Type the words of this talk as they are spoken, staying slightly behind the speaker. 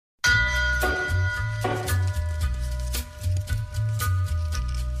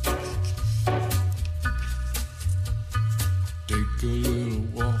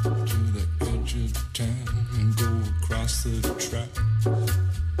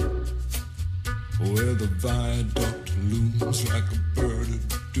where the viaduct looms like a bird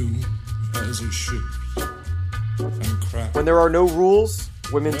of doom as it ships and cracks. When there are no rules,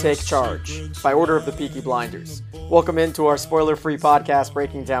 women take charge. By order of the Peaky Blinders. Welcome into our spoiler-free podcast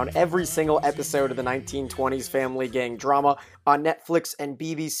breaking down every single episode of the 1920s Family Gang drama on Netflix and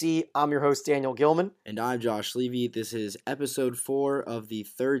BBC. I'm your host, Daniel Gilman. And I'm Josh Levy. This is episode 4 of the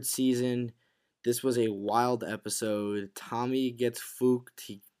 3rd season. This was a wild episode. Tommy gets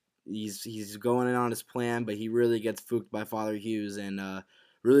fooked. He's going in on his plan, but he really gets fooked by Father Hughes, and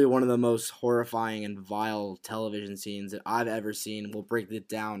really one of the most horrifying and vile television scenes that I've ever seen. We'll break it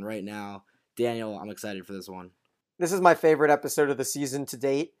down right now. Daniel, I'm excited for this one. This is my favorite episode of the season to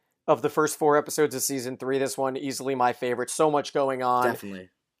date. Of the first 4 episodes of season 3, this one easily my favorite. So much going on.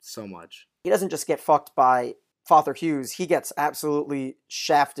 Definitely. So much. He doesn't just get fucked by Father Hughes. He gets absolutely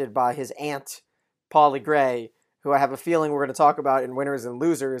shafted by his aunt, Polly Gray, who I have a feeling we're going to talk about in Winners and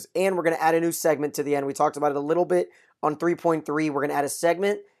Losers. And we're going to add a new segment to the end. We talked about it a little bit on 3.3. We're going to add a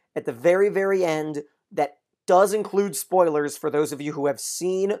segment at the very, very end that does include spoilers for those of you who have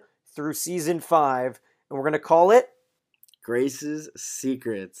seen through season 5. And we're going to call it Grace's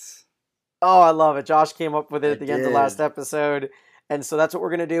Secrets. Oh, I love it. Josh came up with it at the end of did. last episode. And so that's what we're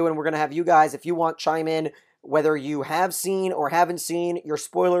going to do. And we're going to have you guys, if you want, chime in, whether you have seen or haven't seen, your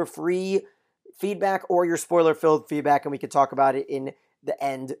spoiler-free feedback or your spoiler-filled feedback, and we can talk about it in the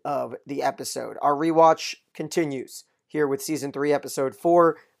end of the episode. Our rewatch continues here with Season 3, Episode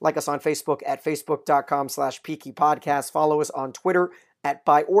 4. Like us on Facebook at facebook.com/Peaky Podcast. Follow us on Twitter at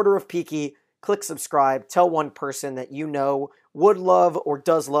By Order of Peaky. Click subscribe. Tell one person that you know would love or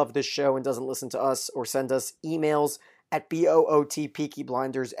does love this show and doesn't listen to us, or send us emails at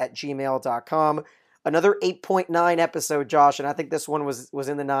bootpeakyblinders@gmail.com. Another 8.9 episode, Josh, and I think this one was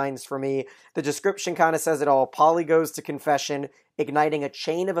in the 9s for me. The description kind of says it all. Polly goes to confession, igniting a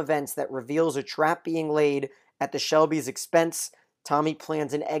chain of events that reveals a trap being laid at the Shelby's expense. Tommy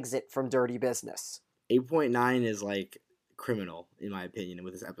plans an exit from dirty business. 8.9 is like criminal, in my opinion,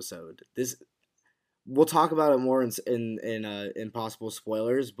 with this episode. We'll talk about it more in possible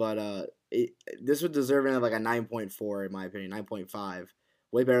spoilers, but this would deserve like a 9.4 in my opinion, 9.5,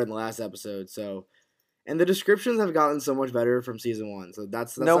 way better than the last episode. So, and the descriptions have gotten so much better from season 1. So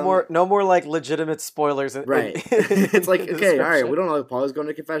that's no more like legitimate spoilers. Right. It's like, okay, all right, we don't know if Paul's going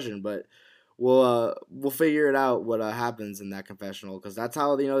to confession, but we'll figure it out what happens in that confessional, because that's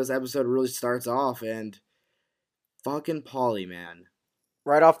how this episode really starts off. And fucking Polly, man.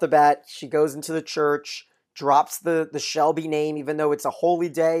 Right off the bat, she goes into the church, drops the Shelby name, even though it's a holy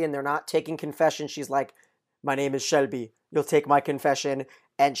day and they're not taking confession. She's like, my name is Shelby. You'll take my confession.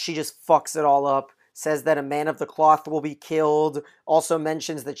 And she just fucks it all up. Says that a man of the cloth will be killed. Also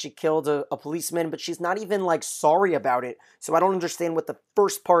mentions that she killed a policeman, but she's not even like sorry about it. So I don't understand what the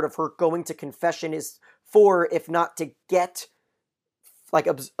first part of her going to confession is for, if not to get like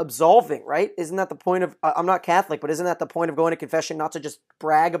absolving, right? Isn't that the point of, I'm not Catholic, but isn't that the point of going to confession, not to just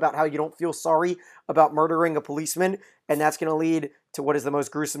brag about how you don't feel sorry about murdering a policeman? And that's going to lead to what is the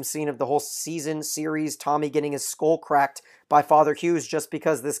most gruesome scene of the whole season series, Tommy getting his skull cracked by Father Hughes just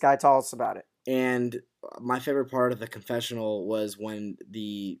because this guy told us about it. And my favorite part of the confessional was when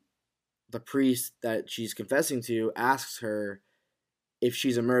the priest that she's confessing to asks her if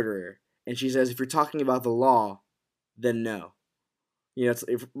she's a murderer. And she says, if you're talking about the law, then no. It's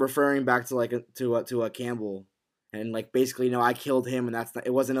referring back to to Campbell, and like basically, no, I killed him, and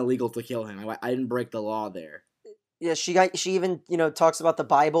it wasn't illegal to kill him. I didn't break the law there. Yeah, she even talks about the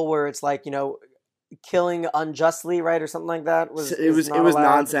Bible where it's like killing unjustly, right, or something like that. It was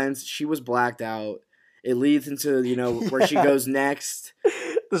nonsense. She was blacked out. It leads into where she goes next.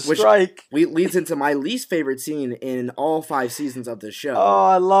 The strike. Leads into my least favorite scene in all 5 seasons of the show. Oh,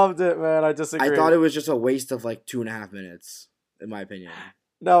 I loved it, man. I disagree. I thought it was just a waste of like 2.5 minutes. In my opinion.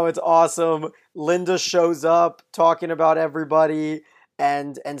 No, it's awesome. Linda shows up talking about everybody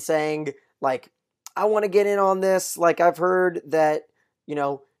and saying, like, I want to get in on this. Like, I've heard that,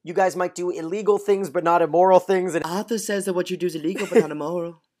 you guys might do illegal things but not immoral things. And Arthur says that what you do is illegal but not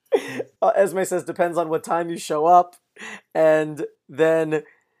immoral. Esme says depends on what time you show up. And then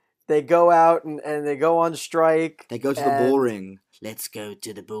they go out and they go on strike. They go to the bull ring. Let's go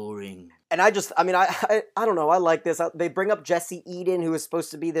to the bull ring. And I don't know. I like this. They bring up Jessie Eden, who is supposed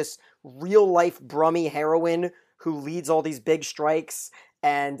to be this real-life Brummy heroine who leads all these big strikes.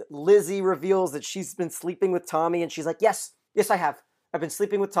 And Lizzie reveals that she's been sleeping with Tommy. And she's like, yes, I have. I've been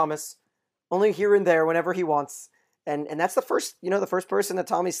sleeping with Thomas. Only here and there whenever he wants. And that's the first person that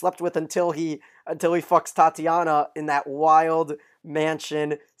Tommy slept with until he fucks Tatiana in that wild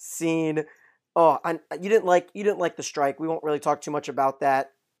mansion scene. Oh, you didn't like the strike. We won't really talk too much about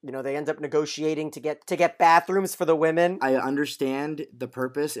that. they end up negotiating to get bathrooms for the women. I understand the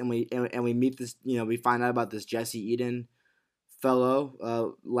purpose, and we meet this. We find out about this Jesse Eden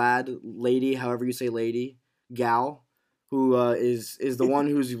fellow, lad, lady, however you say lady, gal, who is the one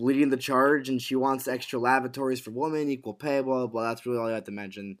who's leading the charge, and she wants extra lavatories for women, equal pay, blah, blah, blah. That's really all you have to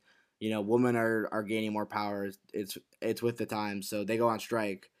mention. Women are gaining more power. It's with the times, so they go on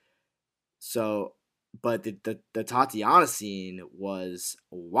strike. So, but the Tatiana scene was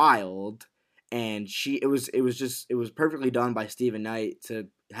wild, and it was perfectly done by Stephen Knight to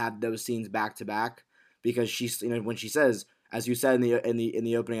have those scenes back to back, because she's when she says, as you said in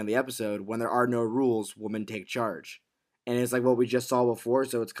the opening of the episode, when there are no rules, women take charge. And it's like what we just saw before,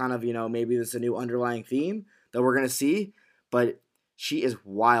 so it's kind of, maybe this is a new underlying theme that we're going to see. But she is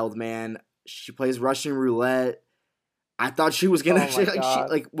wild, man. She plays Russian roulette. I thought she was going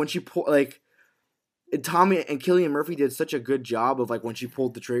to, when she pulled, Tommy and Cillian Murphy did such a good job of, when she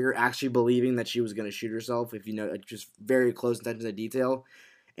pulled the trigger, actually believing that she was going to shoot herself, just very close attention to detail.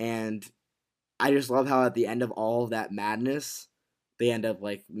 And I just love how at the end of all of that madness, they end up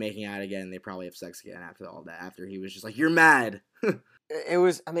making out again. They probably have sex again after all that. After he was just like, "You're mad."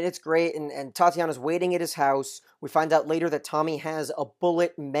 It's great. And Tatiana's waiting at his house. We find out later that Tommy has a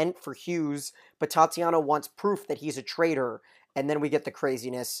bullet meant for Hughes, but Tatiana wants proof that he's a traitor. And then we get the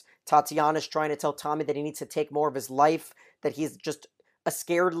craziness. Tatiana's trying to tell Tommy that he needs to take more of his life, that he's just a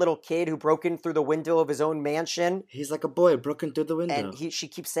scared little kid who broke in through the window of his own mansion. He's like a boy broken through the window. And she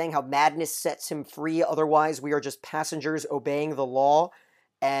keeps saying how madness sets him free. Otherwise, we are just passengers obeying the law.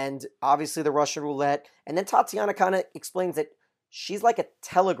 And obviously the Russian roulette. And then Tatiana kind of explains that she's like a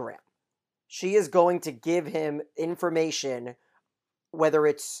telegram. She is going to give him information, whether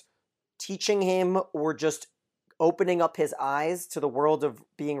it's teaching him or just opening up his eyes to the world of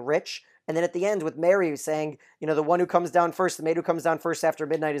being rich. And then at the end with Mary saying, the one who comes down first, the maid who comes down first after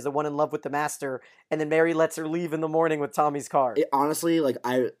midnight is the one in love with the master. And then Mary lets her leave in the morning with Tommy's car. Honestly,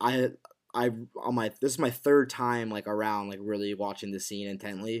 this is my third time around really watching the scene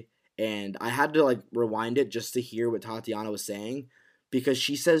intently. And I had to rewind it just to hear what Tatiana was saying, because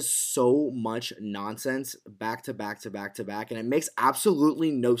she says so much nonsense back to back to back to back. And it makes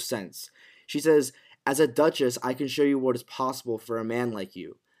absolutely no sense. She says, "As a duchess, I can show you what is possible for a man like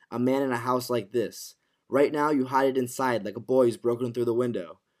you. A man in a house like this. Right now, you hide it inside like a boy who's broken through the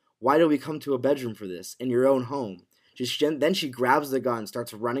window. Why do we come to a bedroom for this, in your own home?" Then she grabs the gun,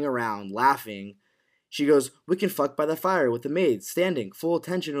 starts running around, laughing. She goes, "We can fuck by the fire with the maids, standing, full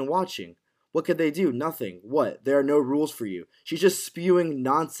attention and watching. What could they do? Nothing. What? There are no rules for you." She's just spewing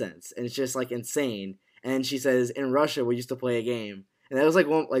nonsense, and it's just insane. And then she says, "In Russia, we used to play a game." And that was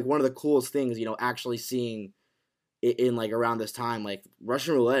one of the coolest things, actually seeing in around this time,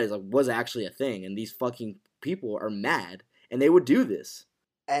 Russian roulette was actually a thing, and these fucking people are mad, and they would do this.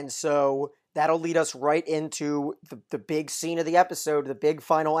 And so that'll lead us right into the big scene of the episode, the big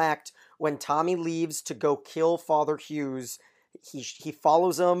final act, when Tommy leaves to go kill Father Hughes. He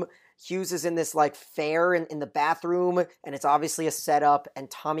follows him. Hughes is in this fair in the bathroom, and it's obviously a setup,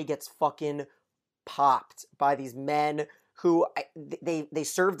 and Tommy gets fucking popped by these men who they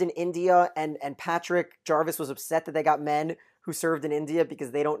served in India, and Patrick Jarvis was upset that they got men who served in India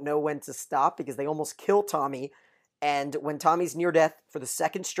because they don't know when to stop, because they almost kill Tommy. And when Tommy's near death for the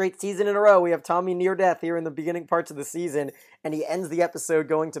second straight season in a row, we have Tommy near death here in the beginning parts of the season, and he ends the episode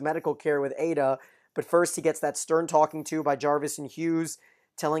going to medical care with Ada. But first he gets that stern talking to by Jarvis and Hughes,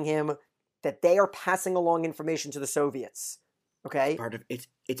 telling him that they are passing along information to the Soviets. Okay?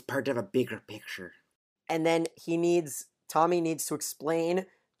 It's part of a bigger picture. And then Tommy needs to explain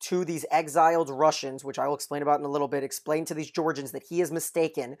to these exiled Russians, which I will explain about in a little bit, explain to these Georgians that he is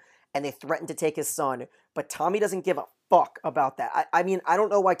mistaken and they threaten to take his son. But Tommy doesn't give a fuck about that. I mean, I don't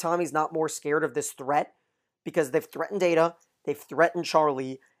know why Tommy's not more scared of this threat, because they've threatened Ada, they've threatened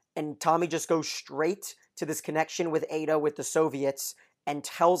Charlie, and Tommy just goes straight to this connection with Ada, with the Soviets, and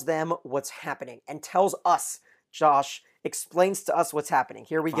tells them what's happening. And tells us, Josh, explains to us what's happening.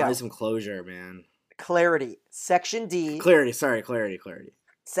 Here we go. Find some closure, man. Clarity. Section D. Clarity.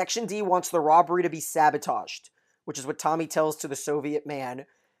 Section D wants the robbery to be sabotaged, which is what Tommy tells to the Soviet man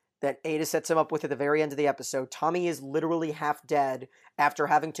that Ada sets him up with at the very end of the episode. Tommy is literally half dead after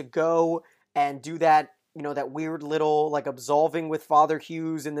having to go and do that, that weird little, absolving with Father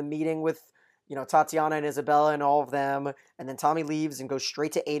Hughes in the meeting with, Tatiana and Isabella and all of them. And then Tommy leaves and goes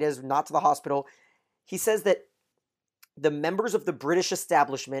straight to Ada's, not to the hospital. He says that the members of the British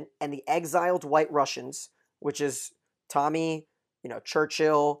establishment and the exiled White Russians, which is Tommy,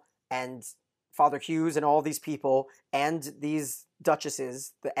 Churchill and Father Hughes and all these people, and these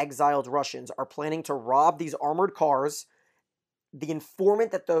duchesses, the exiled Russians, are planning to rob these armored cars the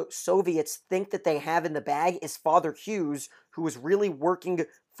informant that the Soviets think that they have in the bag is Father Hughes, who is really working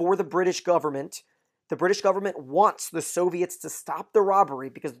for the British government. The British government wants the Soviets to stop the robbery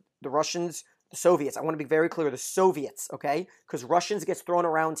because the Soviets, I want to be very clear, the Soviets, okay? Because Russians gets thrown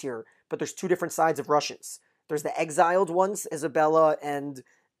around here, but there's two different sides of Russians. There's the exiled ones, Isabella and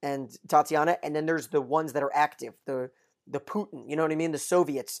Tatiana, and then there's the ones that are active, the Putin, you know what I mean? The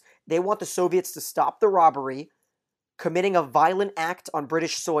Soviets. They want the Soviets to stop the robbery, committing a violent act on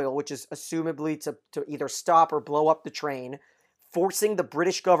British soil, which is assumably to either stop or blow up the train, forcing the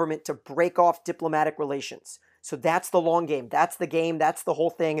British government to break off diplomatic relations. So that's the long game. That's the game. That's the whole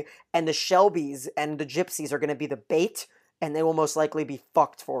thing. And the Shelbys and the Gypsies are going to be the bait, and they will most likely be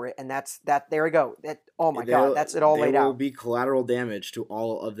fucked for it. And that's that. There we go. Oh my God, that's it all laid out. There will be collateral damage to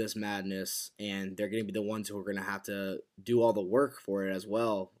all of this madness, and they're going to be the ones who are going to have to do all the work for it as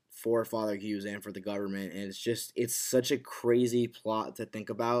well, for Father Hughes and for the government. And it's such a crazy plot to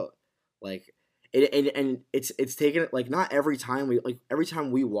think about. Like, it's taken, like, not every time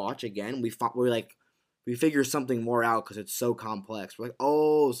we watch again, we figure something more out because it's so complex. We're like,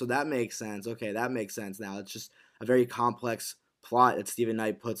 oh, so that makes sense. Okay, that makes sense now. It's just a very complex plot that Stephen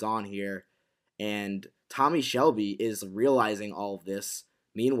Knight puts on here. And Tommy Shelby is realizing all of this.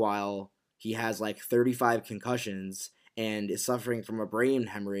 Meanwhile, he has like 35 concussions and is suffering from a brain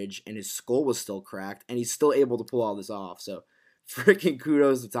hemorrhage, and his skull was still cracked, and he's still able to pull all this off. So freaking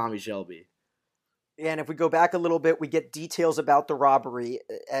kudos to Tommy Shelby. And if we go back a little bit, we get details about the robbery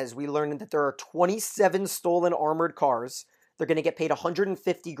as we learn that there are 27 stolen armored cars. They're going to get paid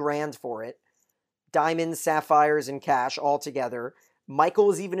 $150,000 for it. Diamonds, sapphires, and cash all together.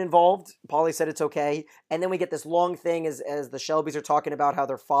 Michael is even involved. Paulie said it's okay. And then we get this long thing as the Shelbys are talking about how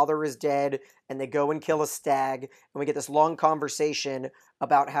their father is dead, and they go and kill a stag. And we get this long conversation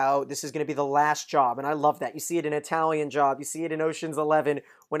about how this is going to be the last job. And I love that. You see it in Italian Job. You see it in Ocean's 11.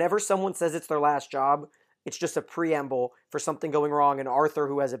 Whenever someone says it's their last job, it's just a preamble for something going wrong. And Arthur,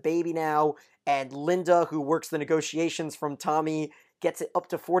 who has a baby now, and Linda, who works the negotiations from Tommy, gets it up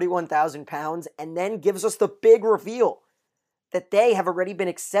to 41,000 pounds, and then gives us the big reveal that they have already been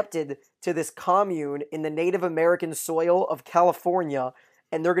accepted to this commune in the Native American soil of California,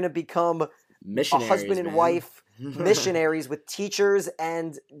 and they're going to become missionaries, a husband and man. wife missionaries with teachers,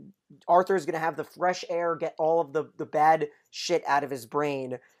 and Arthur's going to have the fresh air, get all of the bad shit out of his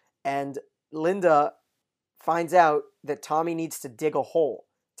brain. And Linda finds out that Tommy needs to dig a hole.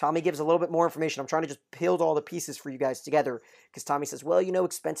 Tommy gives a little bit more information. I'm trying to just build all the pieces for you guys together, because Tommy says, well,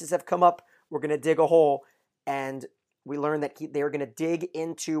 expenses have come up. We're going to dig a hole. And we learn that they're going to dig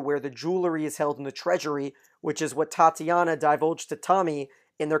into where the jewelry is held in the treasury, which is what Tatiana divulged to Tommy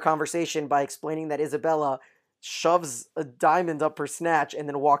in their conversation by explaining that Isabella shoves a diamond up her snatch and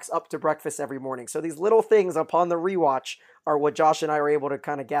then walks up to breakfast every morning. So these little things upon the rewatch are what Josh and I are able to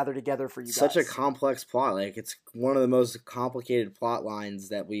kind of gather together for you guys. Such a complex plot. Like, it's one of the most complicated plot lines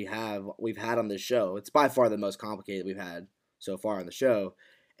that we've had on this show. It's by far the most complicated we've had so far on the show.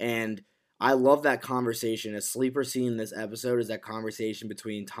 And I love that conversation. A sleeper scene in this episode is that conversation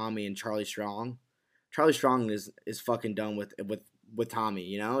between Tommy and Charlie Strong. Charlie Strong is fucking done with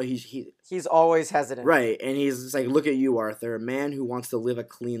Tommy, He's always hesitant. Right, and he's just like, look at you, Arthur, a man who wants to live a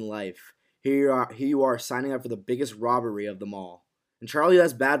clean life. Here you are signing up for the biggest robbery of them all. And Charlie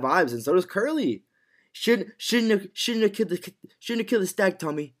has bad vibes, and so does Curly. Shouldn't have killed the stag,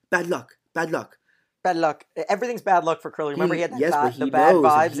 Tommy. Bad luck. Bad luck. Everything's bad luck for Curly. Remember, he had the bad knows.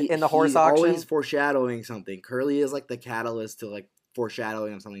 vibes in the horse auction? He's always foreshadowing something. Curly is like the catalyst to like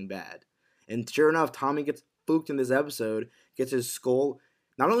foreshadowing of something bad. And sure enough, Tommy gets spooked in this episode, gets his skull.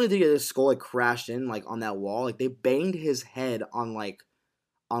 Not only did he get his skull like crashed in like on that wall, like they banged his head on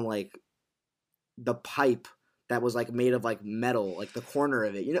the pipe that was like made of like metal, like the corner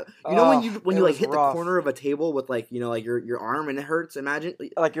of it. When you like hit rough. The corner of a table with like like your arm and it hurts. Imagine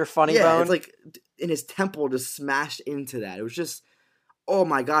like your funny bone. It's like in his temple just smashed into that. It was just, oh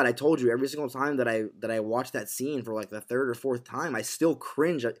my God! I told you, every single time that I watched that scene for like the third or fourth time, I still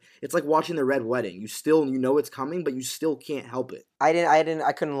cringe. It's like watching the Red Wedding. You know it's coming, but you still can't help it. I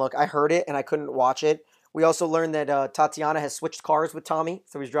couldn't look. I heard it and I couldn't watch it. We also learned that Tatiana has switched cars with Tommy,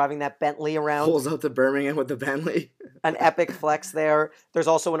 so he's driving that Bentley around. Pulls up to Birmingham with the Bentley. An epic flex there. There's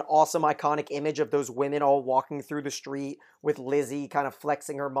also an awesome, iconic image of those women all walking through the street with Lizzie kind of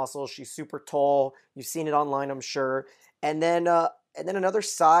flexing her muscles. She's super tall. You've seen it online, I'm sure. And then another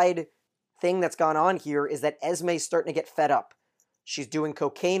side thing that's gone on here is that Esme's starting to get fed up. She's doing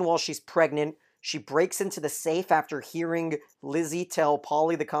cocaine while she's pregnant. She breaks into the safe after hearing Lizzie tell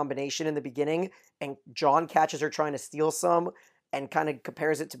Paulie the combination in the beginning, and John catches her trying to steal some and kind of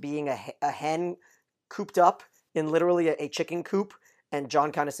compares it to being a hen cooped up in literally a chicken coop. And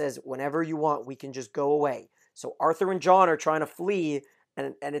John kind of says, whenever you want, we can just go away. So Arthur and John are trying to flee,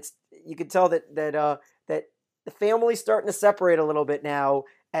 and it's you can tell that the family's starting to separate a little bit now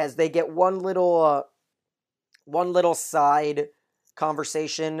as they get one little side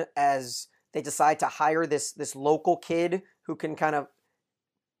conversation as they decide to hire this local kid who can kind of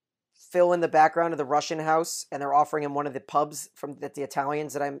fill in the background of the Russian house, and they're offering him one of the pubs from the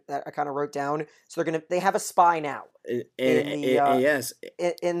Italians that I kind of wrote down. So they have a spy now Yes,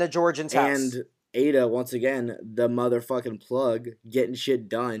 in the Georgian's house. And Ada, once again, the motherfucking plug, getting shit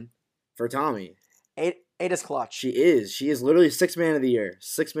done for Tommy. Ada's clutch. She is literally sixth man of the year,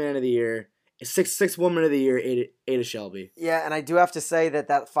 sixth woman of the year. Ada Shelby. Yeah, and I do have to say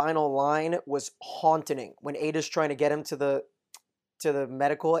that final line was haunting when Ada's trying to get him to the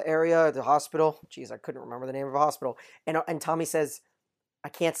medical area, the hospital. Jeez, I couldn't remember the name of the hospital. And Tommy says, "I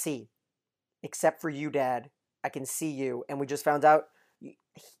can't see, except for you, Dad. I can see you." And we just found out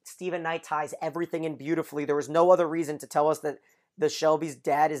Stephen Knight ties everything in beautifully. There was no other reason to tell us that the Shelby's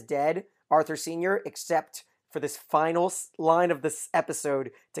dad is dead, Arthur Sr., except for this final line of this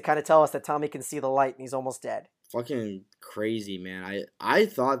episode to kind of tell us that Tommy can see the light and he's almost dead. Fucking crazy, man. I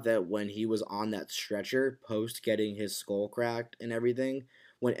thought that when he was on that stretcher post getting his skull cracked and everything,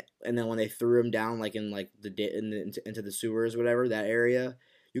 when they threw him down like into the sewers, whatever, that area,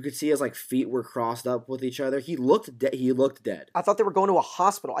 you could see his like feet were crossed up with each other. He looked dead. I thought they were going to a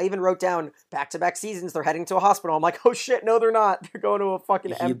hospital. I even wrote down back-to-back seasons they're heading to a hospital. I'm like, oh shit, no they're not. They're going to a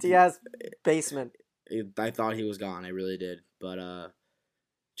fucking empty ass basement. I thought he was gone. I really did. But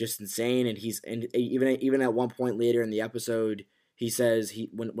just insane. And even at one point later in the episode, he says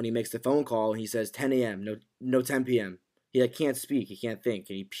when he makes the phone call, he says 10 a.m. no 10 p.m. He like can't speak, he can't think,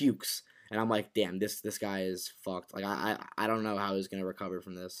 and he pukes. And I'm like, damn, this guy is fucked. Like I don't know how he's gonna recover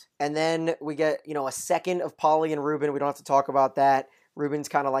from this. And then we get a second of Polly and Ruben. We don't have to talk about that. Ruben's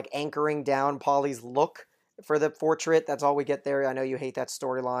kind of like anchoring down Polly's look for the portrait. That's all we get there. I know you hate that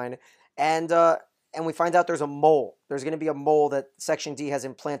storyline. And we find out there's a mole. There's going to be a mole that Section D has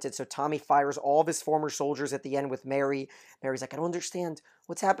implanted. So Tommy fires all of his former soldiers at the end with Mary. Mary's like, I don't understand.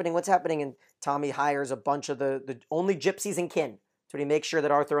 What's happening? And Tommy hires a bunch of the only gypsies and kin. So he makes sure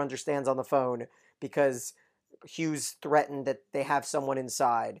that Arthur understands on the phone because Hughes threatened that they have someone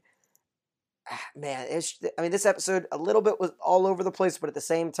inside. Man, this episode a little bit was all over the place, but at the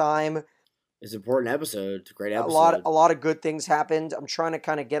same time, it's an important episode. It's a great episode. A lot of good things happened. I'm trying to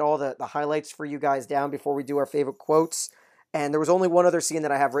kind of get all the highlights for you guys down before we do our favorite quotes. And there was only one other scene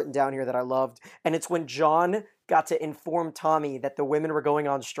that I have written down here that I loved. And it's when John got to inform Tommy that the women were going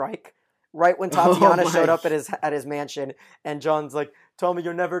on strike. Right when Tatiana showed up at his mansion. And John's like, Tommy,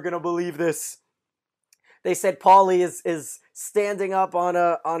 you're never going to believe this. They said Polly is standing up on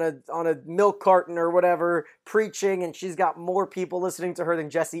a milk carton or whatever, preaching, and she's got more people listening to her than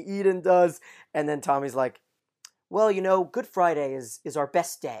Jesse Eden does. And then Tommy's like, well, Good Friday is our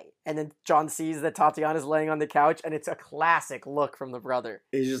best day. And then John sees that Tatiana's laying on the couch, and it's a classic look from the brother.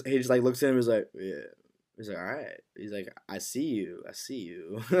 He just like looks at him and is like, yeah. He's like, all right. He's like, I see you.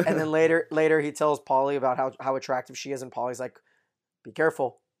 And then later he tells Polly about how attractive she is, and Polly's like, be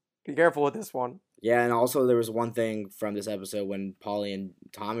careful with this one. Yeah, and also there was one thing from this episode when Polly and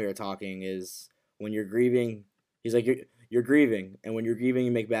Tommy are talking is when you're grieving, he's like, you're grieving, and when you're grieving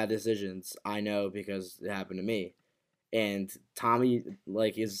you make bad decisions. I know because it happened to me. And Tommy,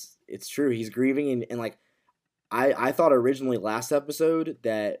 like, it's true. He's grieving, and like, I thought originally last episode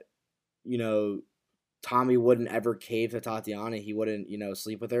that, Tommy wouldn't ever cave to Tatiana. He wouldn't,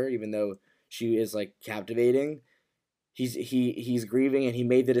 sleep with her, even though she is like captivating. He's grieving, and he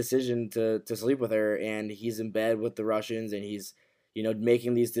made the decision to sleep with her, and he's in bed with the Russians, and he's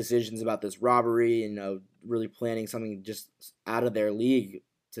making these decisions about this robbery, and really planning something just out of their league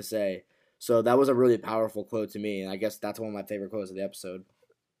to say. So that was a really powerful quote to me, and I guess that's one of my favorite quotes of the episode.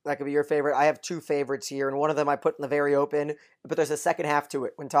 That could be your favorite. I have two favorites here, and one of them I put in the very open, but there's a second half to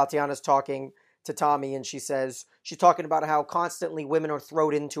it when Tatiana's talking to Tommy, and she's talking about how constantly women are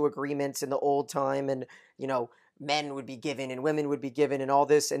thrown into agreements in the old time, and men would be given and women would be given and all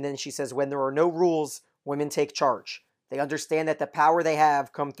this. And then she says, when there are no rules, women take charge. They understand that the power they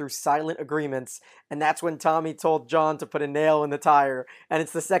have come through silent agreements. And that's when Tommy told John to put a nail in the tire. And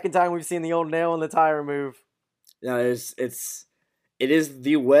it's the second time we've seen the old nail in the tire move. No, it is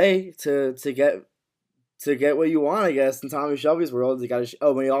the way to get what you want, I guess, in Tommy Shelby's world. You gotta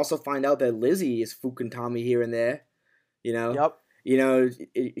when you also find out that Lizzie is fucking Tommy here and there, Yep.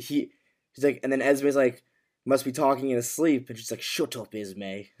 He's like, and then Esme's like, must be talking in his sleep, and she's like, "Shut up,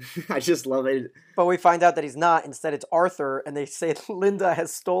 Ismay." I just love it. But we find out that he's not. Instead, it's Arthur, and they say Linda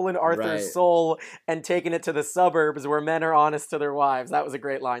has stolen Arthur's Right. soul and taken it to the suburbs where men are honest to their wives. That was a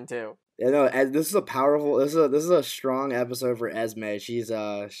great line too. Yeah, no, this is a powerful. This is a strong episode for Esme. She needs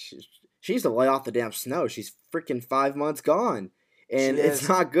to lay off the damn snow. She's freaking 5 months gone, and She it's is.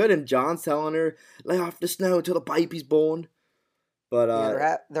 not good. And John's telling her, "Lay off the snow until the baby's born." But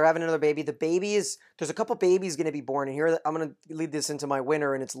Yeah, they're having another baby. The baby is there's a couple babies going to be born, and here I'm going to lead this into my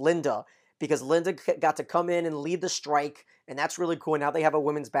winner, and it's Linda because Linda got to come in and lead the strike, and that's really cool. Now they have a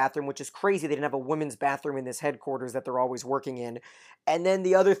women's bathroom, which is crazy. They didn't have a women's bathroom in this headquarters that they're always working in. And then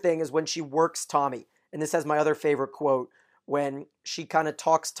the other thing is when she works Tommy, and this has my other favorite quote when she kind of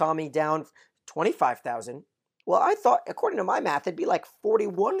talks Tommy down 25,000. Well, I thought according to my math, it'd be like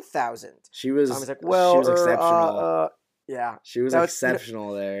 41,000. she was Tommy's like, well, she was exceptional. yeah. She was That was-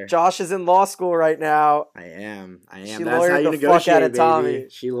 exceptional there. Josh is in law school right now. I am. She That's how lawyered you the fuck negotiate, out of baby. Tommy.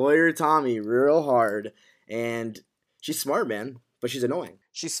 She lawyered Tommy real hard, and she's smart, man. But she's annoying.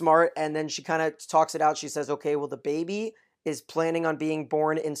 She's smart, and then she kind of talks it out. She says, okay, well, the baby is planning on being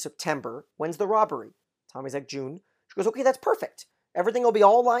born in September. When's the robbery? Tommy's like, June. She goes, okay, that's perfect. Everything will be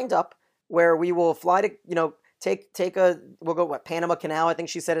all lined up where we will fly to, we'll go, Panama Canal, I think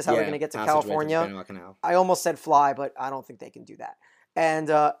she said is how they're going to get to passageway through California. Panama Canal. I almost said fly, but I don't think they can do that. And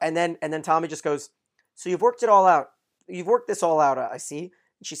then Tommy just goes, so you've worked it all out. You've worked this all out, I see.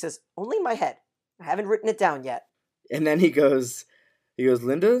 And she says, only in my head. I haven't written it down yet. And then he goes,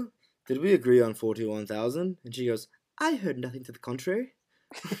 Linda, did we agree on 41,000? And she goes, I heard nothing to the contrary.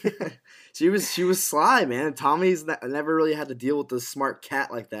 she was sly, man. Tommy's never really had to deal with a smart cat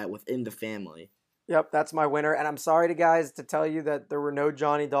like that within the family. Yep, that's my winner. And I'm sorry to guys to tell you that there were no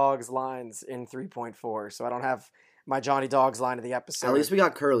Johnny Dogs lines in 3.4. So I don't have my Johnny Dogs line of the episode. At least we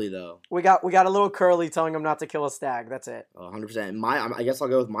got Curly though. We got a little Curly telling him not to kill a stag. That's it. 100%. I guess I'll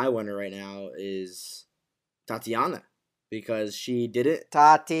go with my winner right now is Tatiana, because she didn't.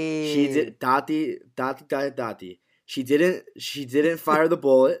 Tati. She did Tati. She didn't fire the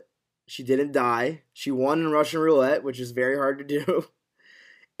bullet. She didn't die. She won in Russian roulette, which is very hard to do.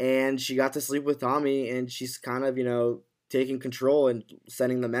 And she got to sleep with Tommy, and she's kind of, taking control and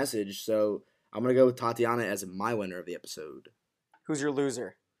sending the message. So I'm going to go with Tatiana as my winner of the episode. Who's your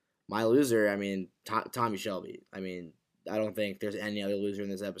loser? My loser, Tommy Shelby. I don't think there's any other loser in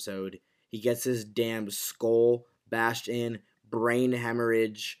this episode. He gets his damn skull bashed in, brain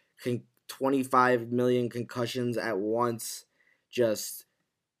hemorrhage, 25 million concussions at once, just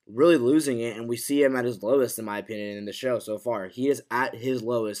really losing it, and we see him at his lowest, in my opinion, in the show so far. He is at his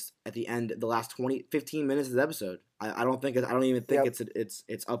lowest at the end, the last 15 minutes of the episode. I don't even think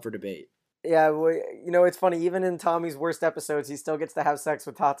it's up for debate. Yeah, well, it's funny. Even in Tommy's worst episodes, he still gets to have sex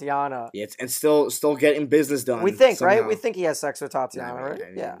with Tatiana. Yeah, it's still getting business done. We think, somehow. right? We think he has sex with Tatiana, right?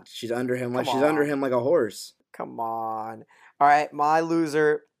 Yeah. She's under him Come like a horse. Come on. All right, my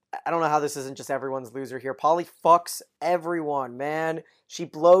loser. I don't know how this isn't just everyone's loser here. Polly fucks everyone, man. She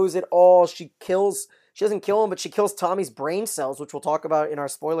blows it all. She doesn't kill him, but she kills Tommy's brain cells, which we'll talk about in our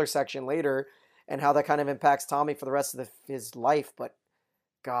spoiler section later, and how that kind of impacts Tommy for the rest of his life. But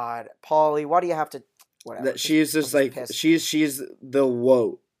God, Polly, why do you have to? Whatever. She's just like pissed. she's the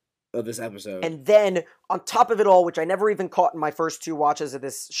woe of this episode. And then on top of it all, which I never even caught in my first 2 watches of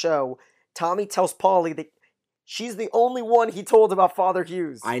this show, Tommy tells Polly that she's the only one he told about Father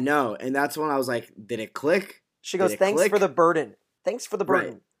Hughes. I know, and that's when I was like, did it click? She goes, thanks for the burden. Thanks for the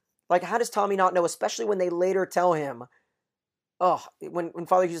burden. Right. Like, how does Tommy not know, especially when they later tell him, when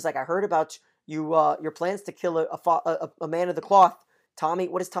Father Hughes is like, I heard about your plans to kill a man of the cloth. Tommy,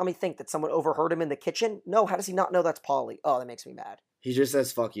 what does Tommy think? That someone overheard him in the kitchen? No, how does he not know that's Polly? Oh, that makes me mad. He just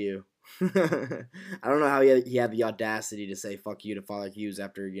says, fuck you. I don't know how he had the audacity to say fuck you to Father Hughes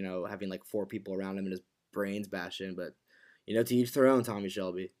after, having like 4 people around him and his brains bashed in, but, to each their own, Tommy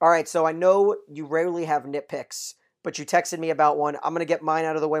Shelby. All right, so I know you rarely have nitpicks, but you texted me about one. I'm going to get mine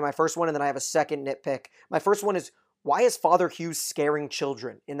out of the way, my first one, and then I have a second nitpick. My first one is, why is Father Hughes scaring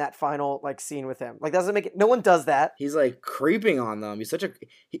children in that final scene with him? Doesn't make it. No one does that. He's creeping on them. He's such a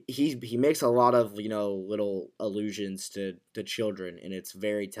he makes a lot of little allusions to children, and it's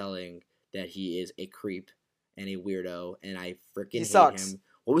very telling that he is a creep and a weirdo, and I freaking hate him.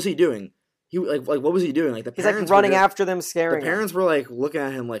 What was he doing? He what was he doing? The He's parents running after them, scaring. The parents were looking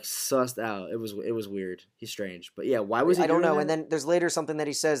at him sussed out. It was weird. He's strange, but yeah, why was he? I don't know. That? And then there's later something that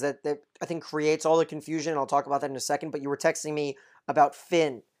he says that I think creates all the confusion. And I'll talk about that in a second. But you were texting me about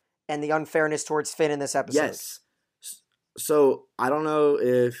Finn and the unfairness towards Finn in this episode. Yes. So I don't know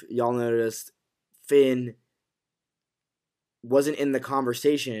if y'all noticed, Finn wasn't in the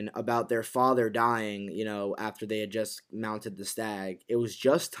conversation about their father dying, after they had just mounted the stag. It was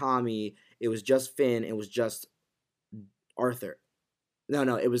just Tommy, it was just Finn, it was just Arthur.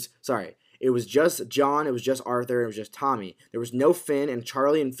 No, it was just John, it was just Arthur, it was just Tommy. There was no Finn, and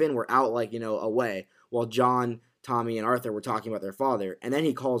Charlie and Finn were out, away, while John, Tommy, and Arthur were talking about their father. And then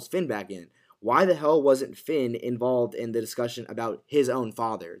he calls Finn back in. Why the hell wasn't Finn involved in the discussion about his own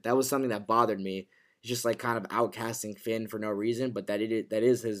father? That was something that bothered me. It's just like kind of outcasting Finn for no reason, but that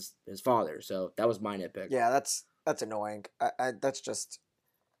is his father. So that was my nitpick. Yeah, that's annoying. That's just,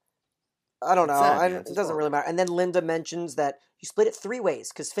 I don't know. Sad, It doesn't really matter. And then Linda mentions that you split it 3 ways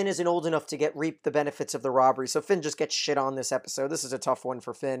because Finn isn't old enough to reap the benefits of the robbery. So Finn just gets shit on this episode. This is a tough one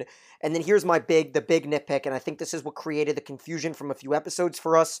for Finn. And then here's the big nitpick, and I think this is what created the confusion from a few episodes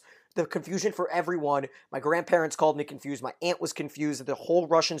for us. The confusion for everyone. My grandparents called me confused. My aunt was confused. The whole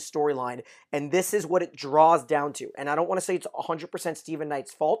Russian storyline. And this is what it draws down to. And I don't want to say it's 100% Stephen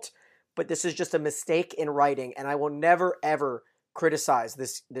Knight's fault, but this is just a mistake in writing. And I will never, ever criticize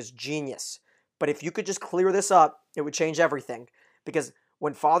this genius. But if you could just clear this up, it would change everything. Because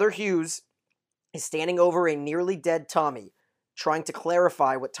when Father Hughes is standing over a nearly dead Tommy, trying to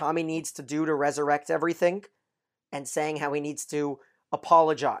clarify what Tommy needs to do to resurrect everything, and saying how he needs to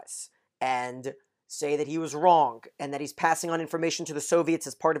apologize and say that he was wrong and that he's passing on information to the Soviets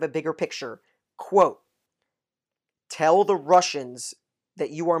as part of a bigger picture, quote, "Tell the Russians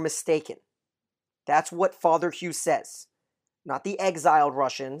that you are mistaken." That's what Father Hughes says. Not the exiled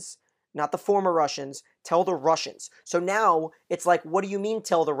Russians, not the former Russians. Tell the Russians. So now it's like, what do you mean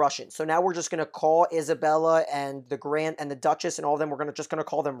tell the Russians? So now we're just going to call Isabella and the Duchess and all of them, we're just going to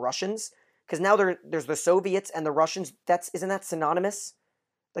call them Russians? Because now there's the Soviets and the Russians. Isn't that synonymous?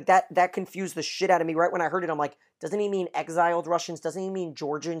 Like that confused the shit out of me. Right when I heard it, I'm like, doesn't he mean exiled Russians? Doesn't he mean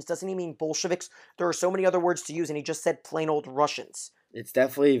Georgians? Doesn't he mean Bolsheviks? There are so many other words to use, and he just said plain old Russians. It's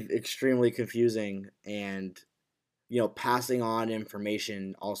definitely extremely confusing, and passing on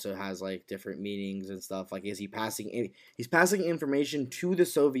information also has like different meanings and stuff. Like, he's passing information to the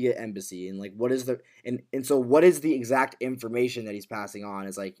Soviet embassy, and like what is so what is the exact information that he's passing on?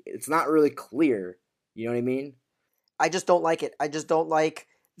 Is like, it's not really clear. You know what I mean? I just don't like it. I just don't like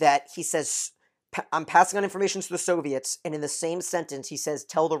that he says, I'm passing on information to the Soviets, and in the same sentence he says,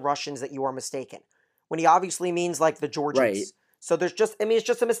 tell the Russians that you are mistaken, when he obviously means like the Georgians. Right. So it's just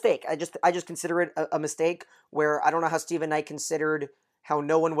a mistake. I just consider it a mistake, where I don't know how Stephen Knight considered how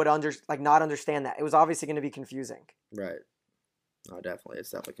no one would not understand that. It was obviously going to be confusing. Right. Oh, definitely. It's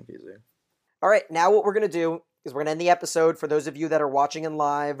definitely confusing. All right, now what we're going to do is we're going to end the episode for those of you that are watching in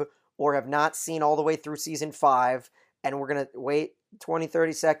live or have not seen all the way through season 5, and we're going to wait 20,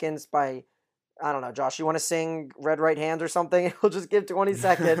 30 seconds by, I don't know, Josh, you want to sing Red Right Hand or something? We'll just give 20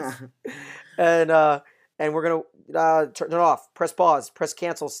 seconds. And we're going to turn it off, press pause, press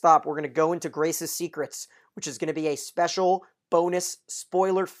cancel, stop. We're going to go into Grace's Secrets, which is going to be a special bonus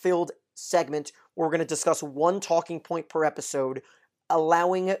spoiler-filled segment where we're going to discuss one talking point per episode,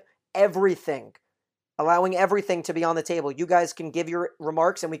 allowing everything to be on the table. You guys can give your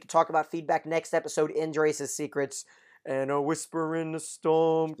remarks, and we can talk about feedback next episode in Grace's Secrets. And a whisper in the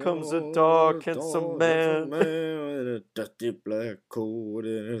storm comes a dark, handsome man with a dusty black coat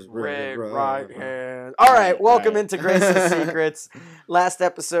in his red right hand. All right, welcome into Grace's Secrets. Last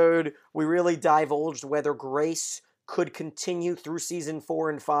episode, we really divulged whether Grace could continue through season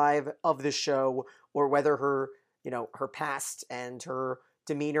 4 and 5 of the show, or whether her past and her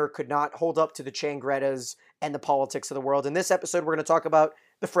demeanor could not hold up to the Changrettas and the politics of the world. In this episode, we're going to talk about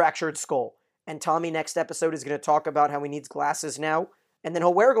the fractured skull. And Tommy next episode is going to talk about how he needs glasses now, and then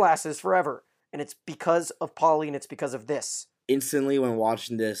he'll wear glasses forever. And it's because of Polly, and it's because of this. Instantly, when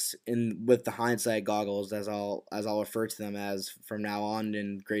watching this with the hindsight goggles, as I'll refer to them as from now on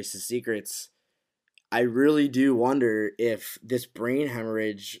in Grace's Secrets, I really do wonder if this brain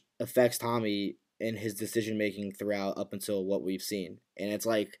hemorrhage affects Tommy in his decision making throughout up until what we've seen. And it's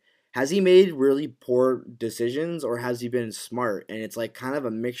like, has he made really poor decisions, or has he been smart? And it's like kind of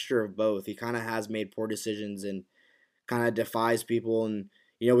a mixture of both. He kind of has made poor decisions and kind of defies people. And,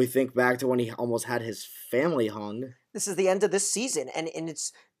 we think back to when he almost had his family hung. This is the end of this season. And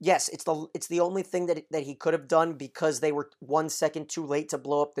it's the only thing that he could have done, because they were 1 second too late to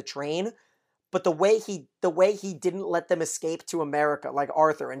blow up the train. But the way he didn't let them escape to America, like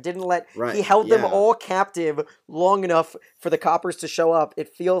Arthur, and he held them all captive long enough for the coppers to show up.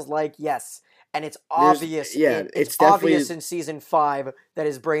 It feels like, yes. And it's obvious. It's obvious in season 5 that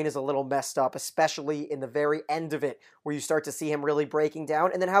his brain is a little messed up, especially in the very end of it, where you start to see him really breaking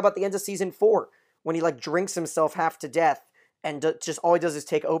down. And then how about the end of season 4, when he drinks himself half to death and just all he does is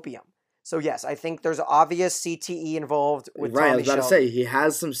take opium? So yes, I think there's obvious CTE involved with Right, I Tommy was about to Shelby. say he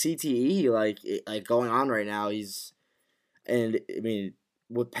has some CTE like going on right now. And I mean,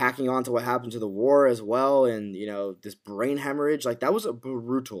 with packing on to what happened to the war as well, and this brain hemorrhage, like that was a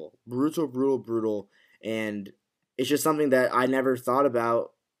brutal, and it's just something that I never thought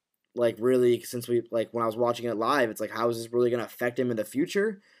about, like really since when I was watching it live. It's like, how is this really going to affect him in the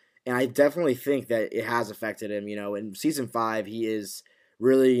future? And I definitely think that it has affected him. In season 5, he is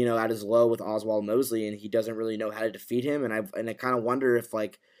really at his low with Oswald Mosley, and he doesn't really know how to defeat him. And I kind of wonder if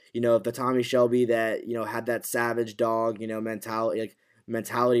if the Tommy Shelby that had that savage dog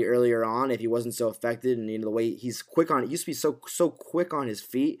mentality earlier on, if he wasn't so affected, and the way he's quick on it, used to be so quick on his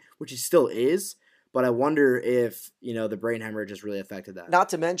feet, which he still is. But I wonder if the brain hemorrhage has really affected that. Not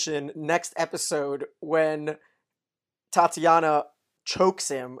to mention next episode when Tatiana chokes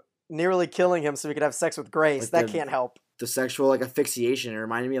him, nearly killing him so he could have sex with Grace. That can't help. The sexual asphyxiation. It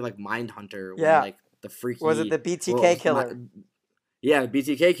reminded me of Mindhunter. Yeah. When, the freaky. Was it the BTK killer? Yeah, the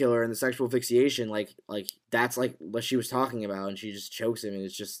BTK killer and the sexual asphyxiation. Like that's what she was talking about, and she just chokes him, and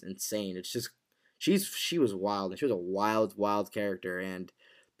it's just insane. It's just she was wild, and she was a wild character. And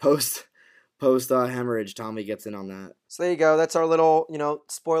post hemorrhage, Tommy gets in on that. So there you go. That's our little,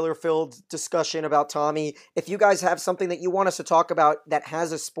 spoiler-filled discussion about Tommy. If you guys have something that you want us to talk about that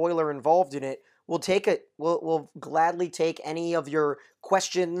has a spoiler involved in it, we'll take it. We'll gladly take any of your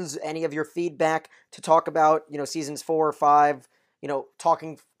questions, any of your feedback to talk about, seasons 4 or 5,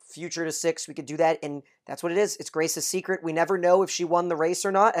 talking future to 6. We could do that, and that's what it is. It's Grace's secret. We never know if she won the race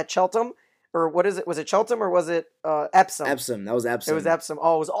or not at Cheltenham. Or what is it? Was it Cheltenham or was it Epsom? Epsom. That was Epsom. It was Epsom.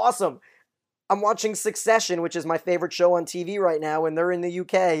 Oh, it was awesome. I'm watching Succession, which is my favorite show on TV right now, and they're in the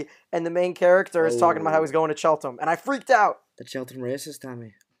UK, and the main character is talking about how he's going to Cheltenham, and I freaked out. The Cheltenham races,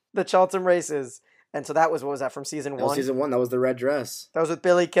 Tommy. The Cheltenham races. And so that was, what was that, from season 1? That was season 1. That was the red dress. That was with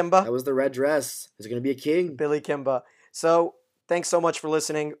Billy Kimba? That was the red dress. Is it going to be a king? Billy Kimba. So thanks so much for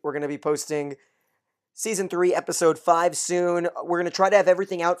listening. We're going to be posting Season 3, Episode 5 soon. We're going to try to have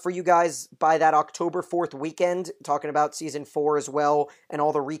everything out for you guys by that October 4th weekend, talking about Season 4 as well, and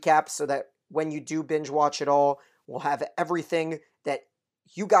all the recaps, so that when you do binge watch it all, we'll have everything that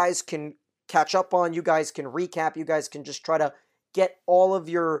you guys can catch up on, you guys can recap, you guys can just try to get all of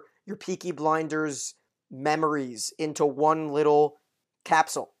your Peaky Blinders memories into one little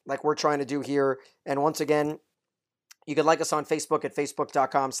capsule, like we're trying to do here. And once again, you can like us on Facebook at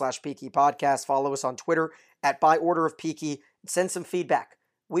facebook.com/Peaky Podcast. Follow us on Twitter at By Order of Peaky. Send some feedback.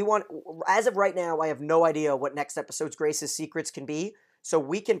 As of right now, I have no idea what next episode's Grace's Secrets can be. So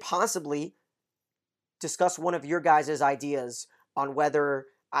we can possibly discuss one of your guys' ideas on whether,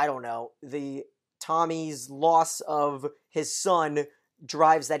 I don't know, the Tommy's loss of his son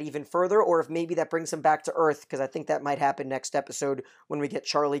drives that even further, or if maybe that brings him back to Earth, because I think that might happen next episode when we get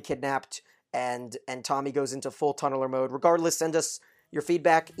Charlie kidnapped and Tommy goes into full tunneler mode. Regardless, send us your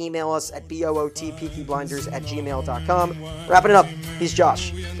feedback. Email us at bootpeakyblinders@gmail.com. Wrapping it up. He's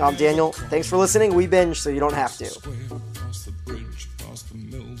Josh. I'm Daniel. Thanks for listening. We binge so you don't have to. Past the bridge, past the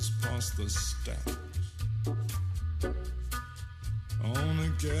mills, past the stack. On a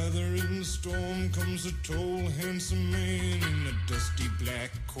gathering storm comes a tall, handsome man in a dusty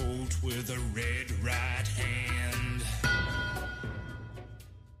black coat with a red right hand.